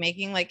just like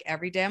making like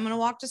every day I'm going to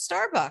walk to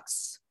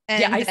Starbucks?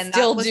 And, I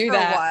still do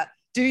that.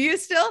 Do you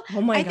still?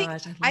 Oh my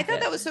gosh. I thought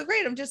that was so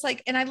great. I'm just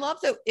like, and I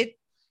love that it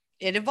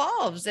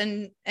evolves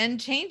and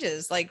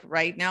changes. Like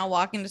right now,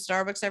 walking to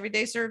Starbucks every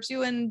day serves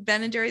you, and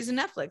Ben & Jerry's and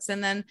Netflix.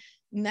 And then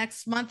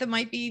next month it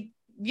might be,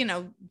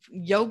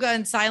 yoga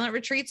and silent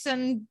retreats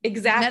and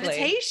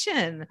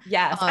meditation.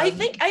 Yes. I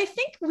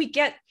think we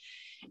get,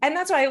 and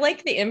that's why I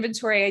like the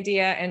inventory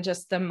idea and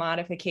just the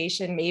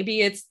modification.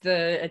 Maybe it's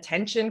the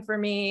attention for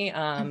me.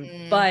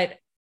 But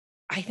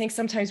I think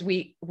sometimes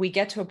we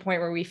get to a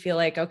point where we feel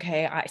like,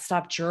 okay, I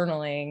stopped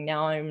journaling.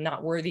 Now I'm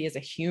not worthy as a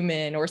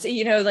human, or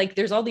like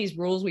there's all these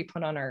rules we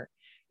put on our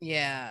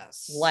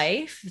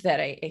life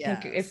that I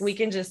think if we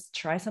can just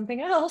try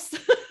something else.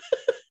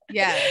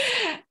 Yeah.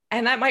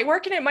 And that might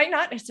work and it might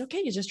not. It's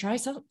okay. You just try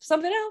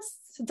something else.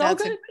 It's all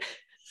good.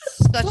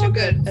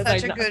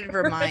 Such a good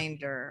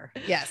reminder.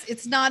 Yes.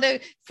 It's not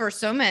for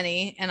so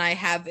many. And I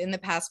have in the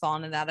past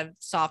fallen in that. I've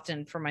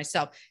softened for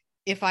myself.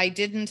 If I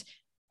didn't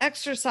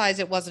exercise,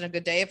 it wasn't a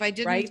good day. If I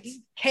didn't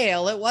eat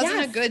kale, it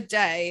wasn't a good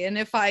day. And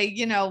if I,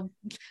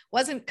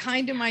 wasn't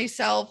kind to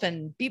myself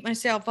and beat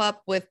myself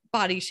up with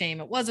body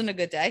shame, it wasn't a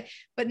good day.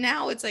 But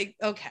now it's like,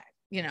 okay,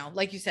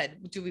 like you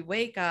said, do we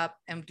wake up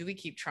and do we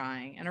keep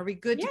trying? And are we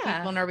good to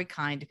people and are we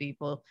kind to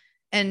people?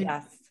 And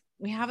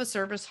we have a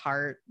service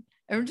heart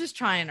and we're just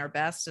trying our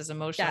best as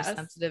emotionally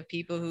sensitive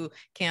people who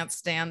can't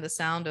stand the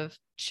sound of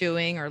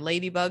chewing or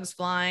ladybugs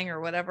flying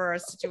or whatever our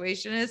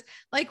situation is.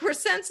 Like we're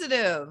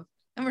sensitive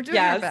and we're doing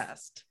our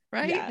best,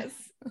 right? Yes,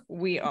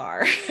 we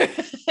are.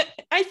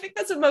 I think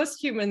that's what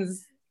most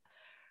humans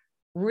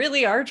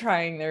really are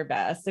trying their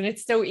best. And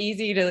it's so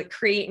easy to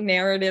create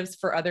narratives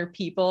for other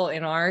people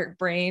in our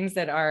brains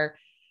that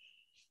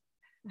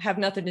have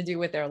nothing to do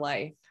with their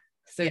life.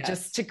 So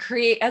just to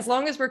create, as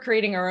long as we're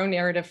creating our own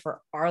narrative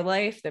for our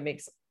life that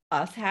makes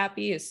us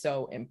happy is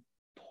so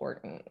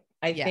important.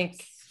 I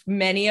think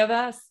many of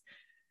us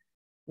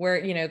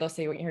they'll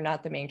say, well, you're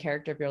not the main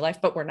character of your life,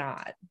 but we're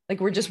not. Like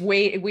we're just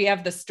we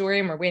have the story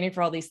and we're waiting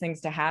for all these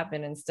things to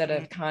happen instead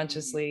of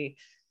consciously,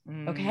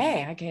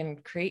 okay, I can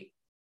create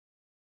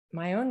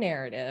my own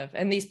narrative.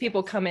 And these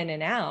people come in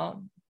and out,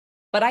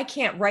 but I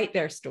can't write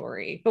their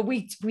story. But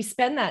we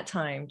spend that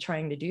time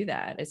trying to do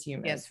that as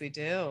humans. Yes, we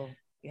do.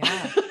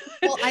 Yeah.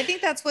 Well, I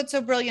think that's what's so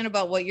brilliant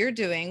about what you're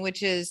doing,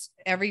 which is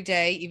every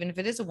day, even if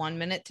it is a 1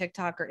 minute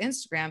TikTok or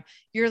Instagram,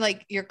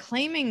 you're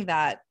claiming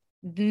that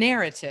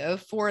narrative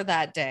for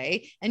that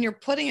day and you're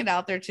putting it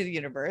out there to the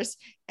universe.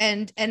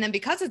 And then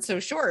because it's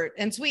so short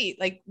and sweet,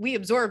 like we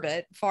absorb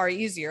it far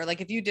easier. Like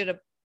if you did a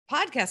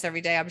podcast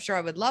every day, I'm sure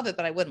I would love it,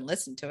 but I wouldn't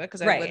listen to it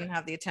because I wouldn't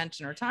have the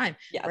attention or time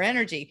or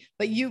energy.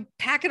 But you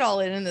pack it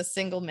all in a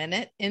single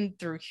minute in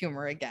through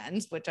humor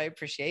again, which I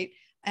appreciate.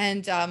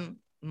 And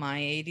my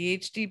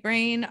ADHD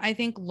brain, I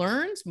think,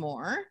 learns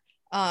more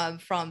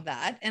from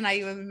that. And I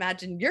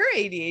imagine your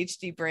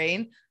ADHD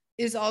brain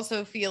is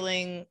also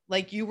feeling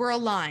like you were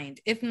aligned,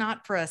 if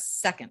not for a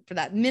second, for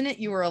that minute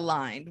you were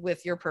aligned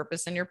with your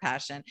purpose and your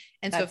passion.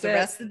 And so if the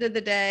rest of the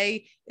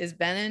day is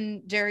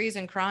Ben & Jerry's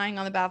and crying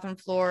on the bathroom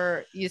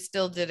floor, you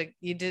still did a thing.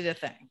 You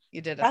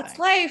did a That's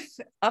thing. Life,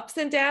 ups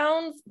and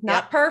downs,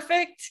 not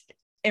perfect.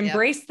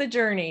 Embrace the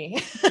journey.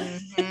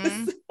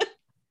 Mm-hmm.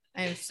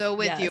 I'm so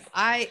with you.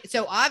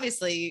 So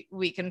obviously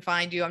we can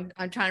find you.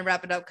 I'm trying to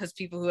wrap it up because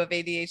people who have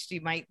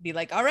ADHD might be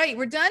like, all right,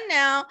 we're done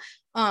now.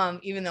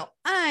 Even though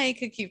I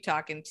could keep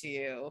talking to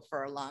you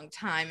for a long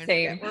time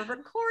and we're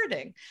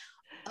recording.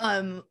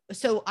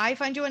 So I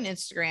find you on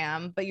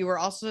Instagram, but you were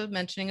also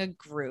mentioning a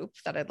group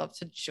that I'd love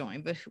to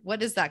join. But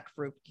what is that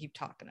group you keep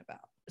talking about?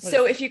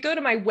 So if you go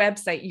to my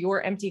website,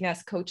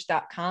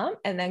 youremptynestcoach.com,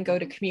 and then go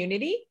to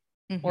community,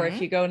 or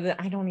if you go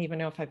to I don't even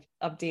know if I've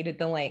updated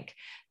the link,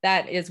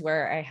 that is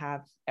where I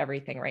have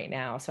everything right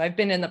now. So I've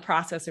been in the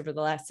process over the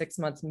last 6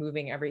 months,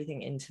 moving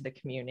everything into the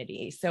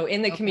community. So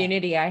in the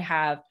community, I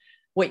have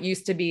what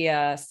used to be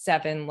a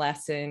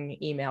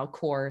 7-lesson email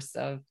course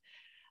of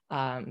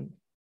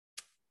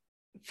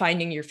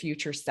finding your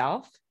future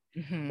self,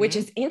 which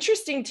is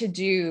interesting to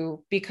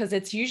do because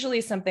it's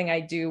usually something I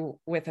do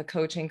with a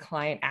coaching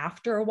client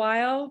after a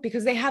while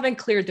because they haven't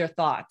cleared their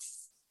thoughts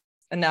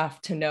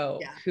enough to know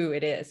who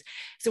it is.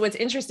 So what's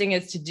interesting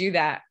is to do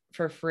that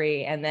for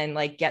free and then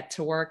like get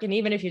to work. And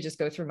even if you just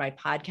go through my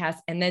podcast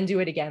and then do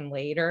it again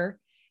later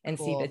and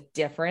see the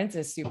difference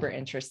is super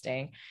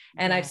interesting.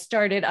 And I've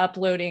started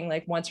uploading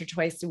like once or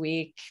twice a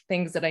week,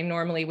 things that I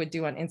normally would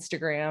do on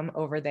Instagram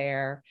over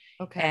there.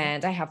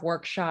 And I have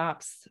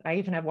workshops. I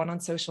even have one on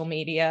social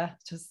media,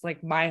 just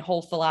like my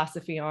whole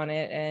philosophy on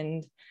it.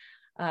 And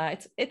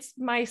it's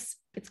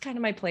kind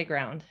of my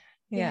playground.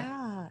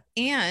 Yeah.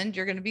 And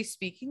you're going to be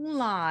speaking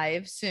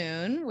live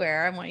soon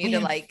where I want you to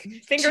like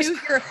fingers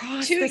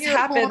toot your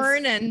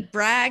horn and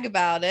brag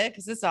about it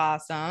because it's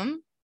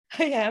awesome.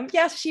 I am.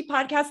 Yes, she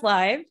podcasts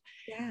live.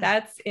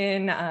 That's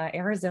in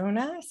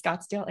Arizona,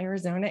 Scottsdale,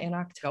 Arizona in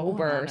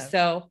October. it.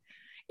 So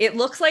it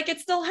looks like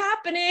it's still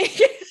happening.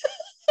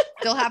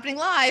 Still happening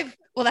live.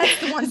 Well, that's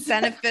the one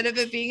benefit of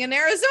it being in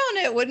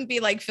Arizona. It wouldn't be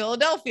like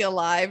Philadelphia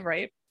live,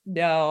 right?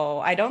 No,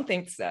 I don't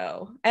think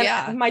so.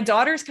 And my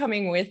daughter's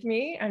coming with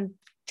me. I'm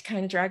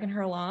kind of dragging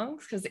her along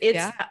because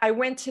I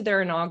went to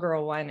their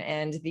inaugural one,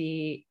 and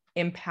the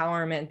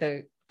empowerment,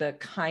 the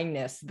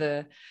kindness,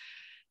 the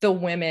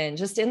women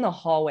just in the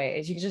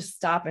hallways, you can just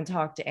stop and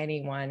talk to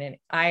anyone. And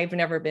I've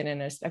never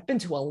been I've been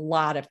to a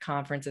lot of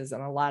conferences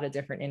in a lot of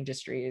different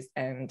industries,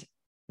 and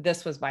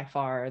this was by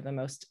far the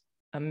most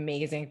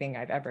amazing thing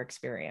I've ever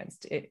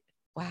experienced.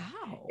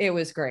 Wow. It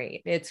was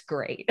great. It's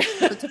great.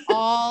 It's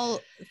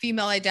all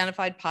female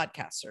identified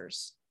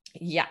podcasters.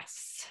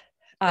 Yes.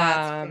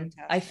 That's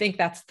I think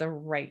that's the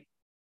right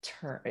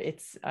term.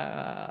 It's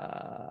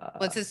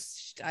what's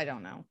this? I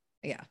don't know.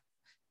 Yeah.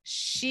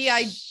 She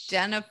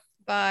identified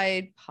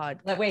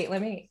podcast. Wait,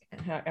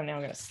 I'm now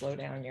gonna slow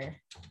down your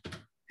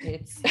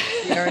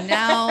you're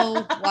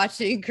now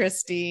watching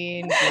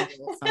Christine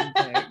Google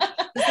something.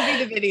 This will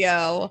be the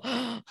video.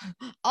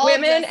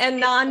 Women and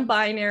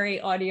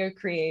non-binary audio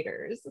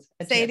creators.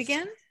 Say it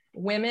again.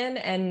 Women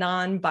and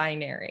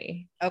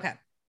non-binary. Okay.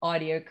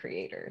 Audio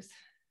creators.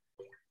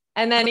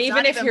 And then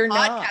even if you're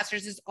not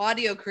podcasters, it's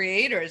audio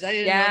creators. I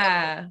didn't know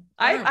that.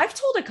 I've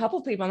told a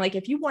couple people, I'm like,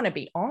 if you want to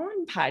be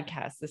on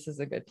podcasts, this is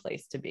a good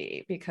place to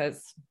be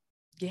because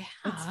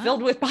it's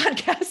filled with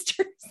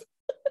podcasters.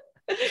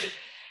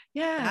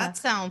 Yeah. That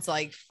sounds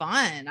like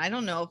fun. I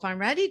don't know if I'm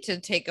ready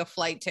to take a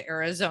flight to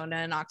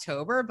Arizona in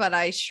October, but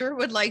I sure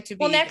would like to be.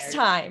 Well, next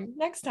time.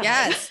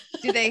 Yes.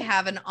 Do they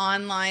have an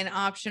online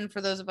option for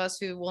those of us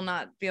who will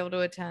not be able to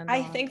attend?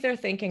 I think they're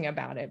thinking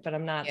about it, but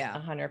I'm not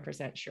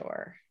 100%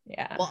 sure.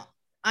 Yeah. Well,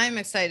 I'm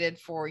excited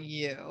for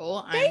you.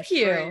 Thank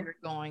you. You're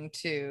going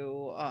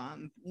to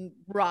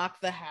rock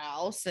the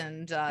house,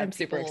 and I'm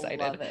super excited.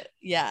 Love it.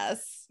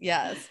 Yes.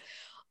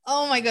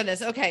 Oh my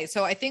goodness. Okay.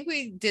 So I think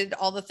we did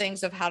all the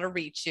things of how to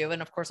reach you.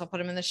 And of course I'll put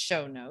them in the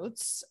show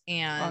notes.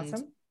 And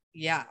awesome.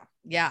 Yeah.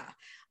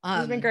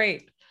 It's been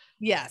great.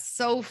 Yes.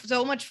 So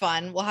much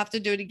fun. We'll have to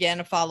do it again,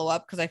 a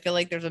follow-up, because I feel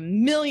like there's a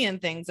million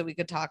things that we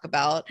could talk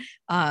about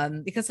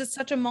because it's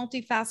such a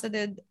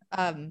multifaceted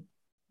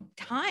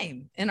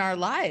time in our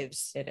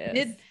lives. It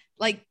is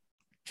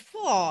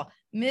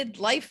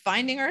midlife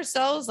finding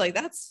ourselves. Like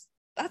that's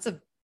a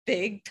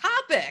big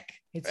topic.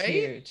 It's right?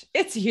 huge.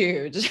 It's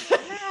huge.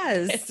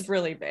 Yes. It's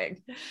really big.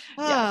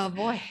 Oh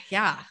boy.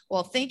 Yeah.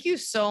 Well, thank you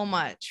so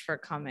much for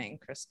coming,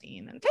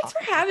 Christine. And thanks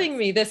for having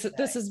me. This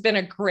has been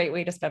a great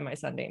way to spend my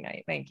Sunday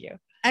night. Thank you.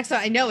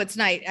 Excellent. I know it's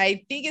night.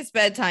 I think it's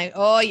bedtime.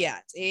 Oh yeah.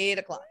 It's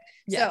 8:00.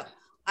 Yeah. So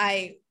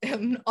I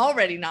am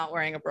already not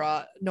wearing a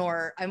bra,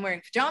 nor I'm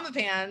wearing pajama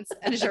pants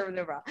and a shirt with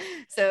no bra.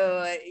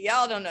 So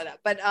y'all don't know that,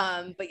 but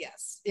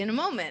yes, in a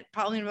moment,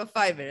 probably in about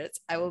 5 minutes,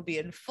 I will be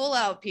in full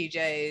out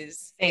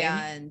PJs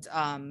and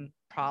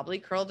probably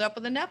curled up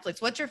with a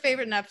Netflix. What's your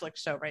favorite Netflix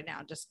show right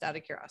now? Just out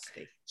of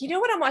curiosity. You know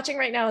what I'm watching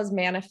right now is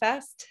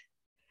Manifest.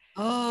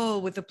 Oh,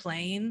 with the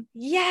plane.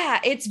 Yeah,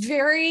 it's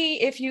very,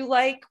 if you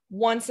like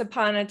Once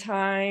Upon a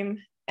Time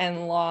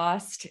and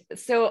Lost.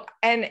 So,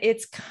 and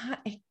it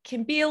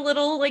can be a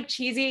little like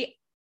cheesy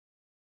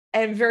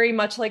and very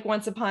much like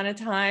Once Upon a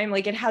Time.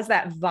 Like it has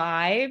that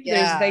vibe.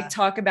 Yeah. They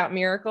talk about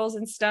miracles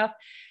and stuff.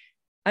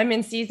 I'm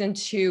in season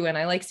 2 and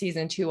I like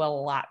season 2 a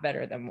lot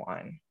better than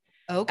 1.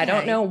 Okay. I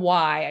don't know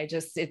why.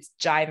 it's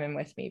jiving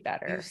with me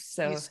better.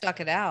 You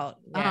stuck it out.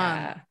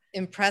 Yeah.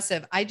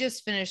 Impressive. I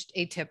just finished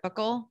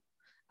Atypical.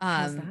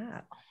 What's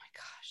that? Oh my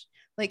gosh.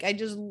 Like I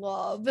just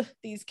love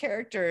these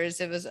characters.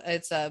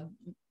 It's a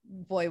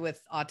boy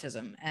with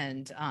autism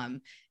and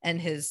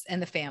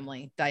the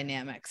family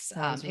dynamics,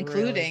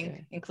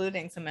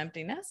 including some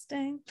empty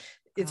nesting.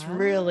 It's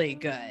really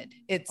good.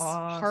 It's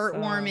awesome.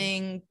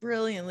 Heartwarming,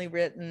 brilliantly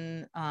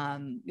written.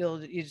 You'll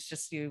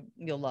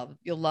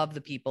love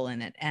the people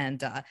in it. And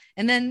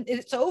then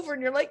it's over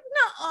and you're like,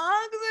 no,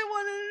 because I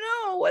want to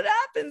know what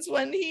happens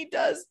when he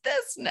does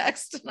this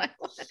next. And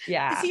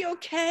is he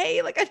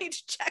okay? Like I need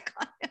to check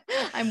on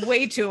him. I'm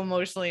way too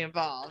emotionally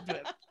involved.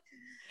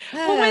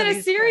 Well, when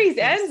a series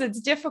ends,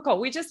 it's difficult.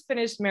 We just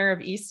finished Mare of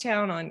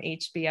Easttown on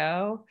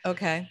HBO.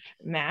 Okay.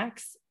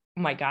 Max.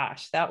 Oh my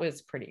gosh, that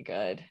was pretty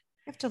good.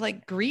 You have to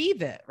like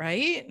grieve it,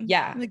 right?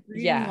 Yeah. Like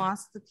grieving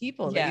lost the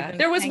people. Yeah.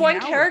 There was one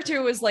character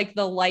who was like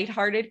the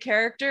lighthearted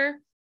character,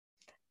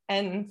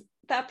 and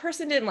that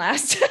person didn't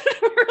last.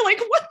 We're like,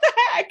 what the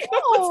heck?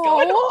 What's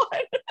going on?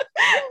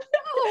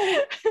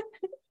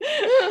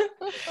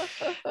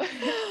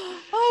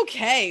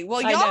 Okay.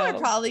 Well, y'all are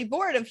probably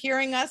bored of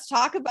hearing us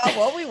talk about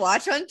what we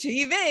watch on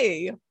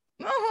TV.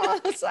 Oh,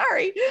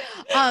 sorry.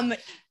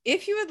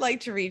 If you would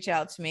like to reach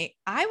out to me,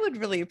 I would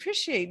really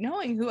appreciate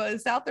knowing who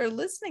is out there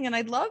listening. And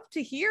I'd love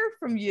to hear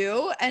from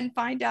you and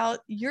find out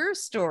your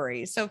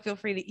story. So feel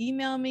free to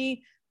email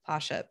me,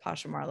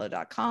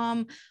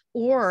 pasha@pashamarlowe.com,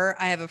 or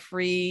I have a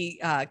free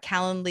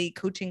Calendly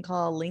coaching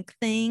call link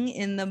thing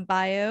in the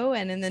bio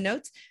and in the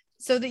notes.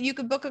 so that you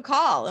could book a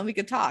call and we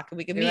could talk and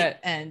we could Do meet. it.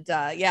 And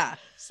yeah,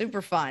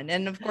 super fun.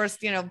 And of course,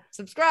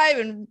 subscribe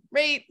and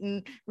rate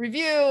and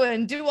review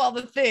and do all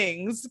the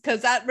things,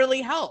 because that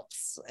really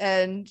helps.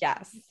 And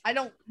Yes. I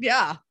don't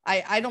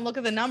look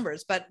at the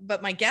numbers,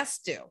 but my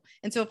guests do.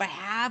 And so if I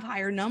have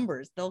higher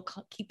numbers, they'll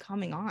keep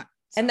coming on.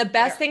 And the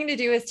best thing to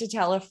do is to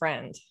tell a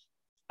friend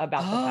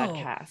about the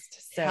podcast.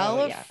 So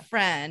Tell a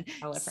friend.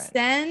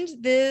 Send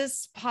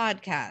this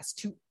podcast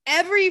to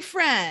every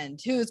friend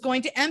who is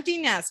going to empty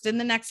nest in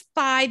the next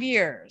 5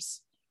 years.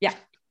 Yeah.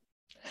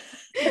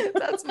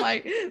 that's my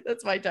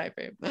time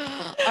frame.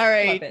 All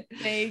right.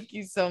 Thank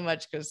you so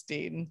much,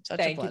 Christine.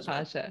 Such a pleasure.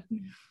 Thank you,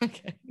 Tasha.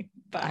 Okay.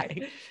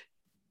 Bye.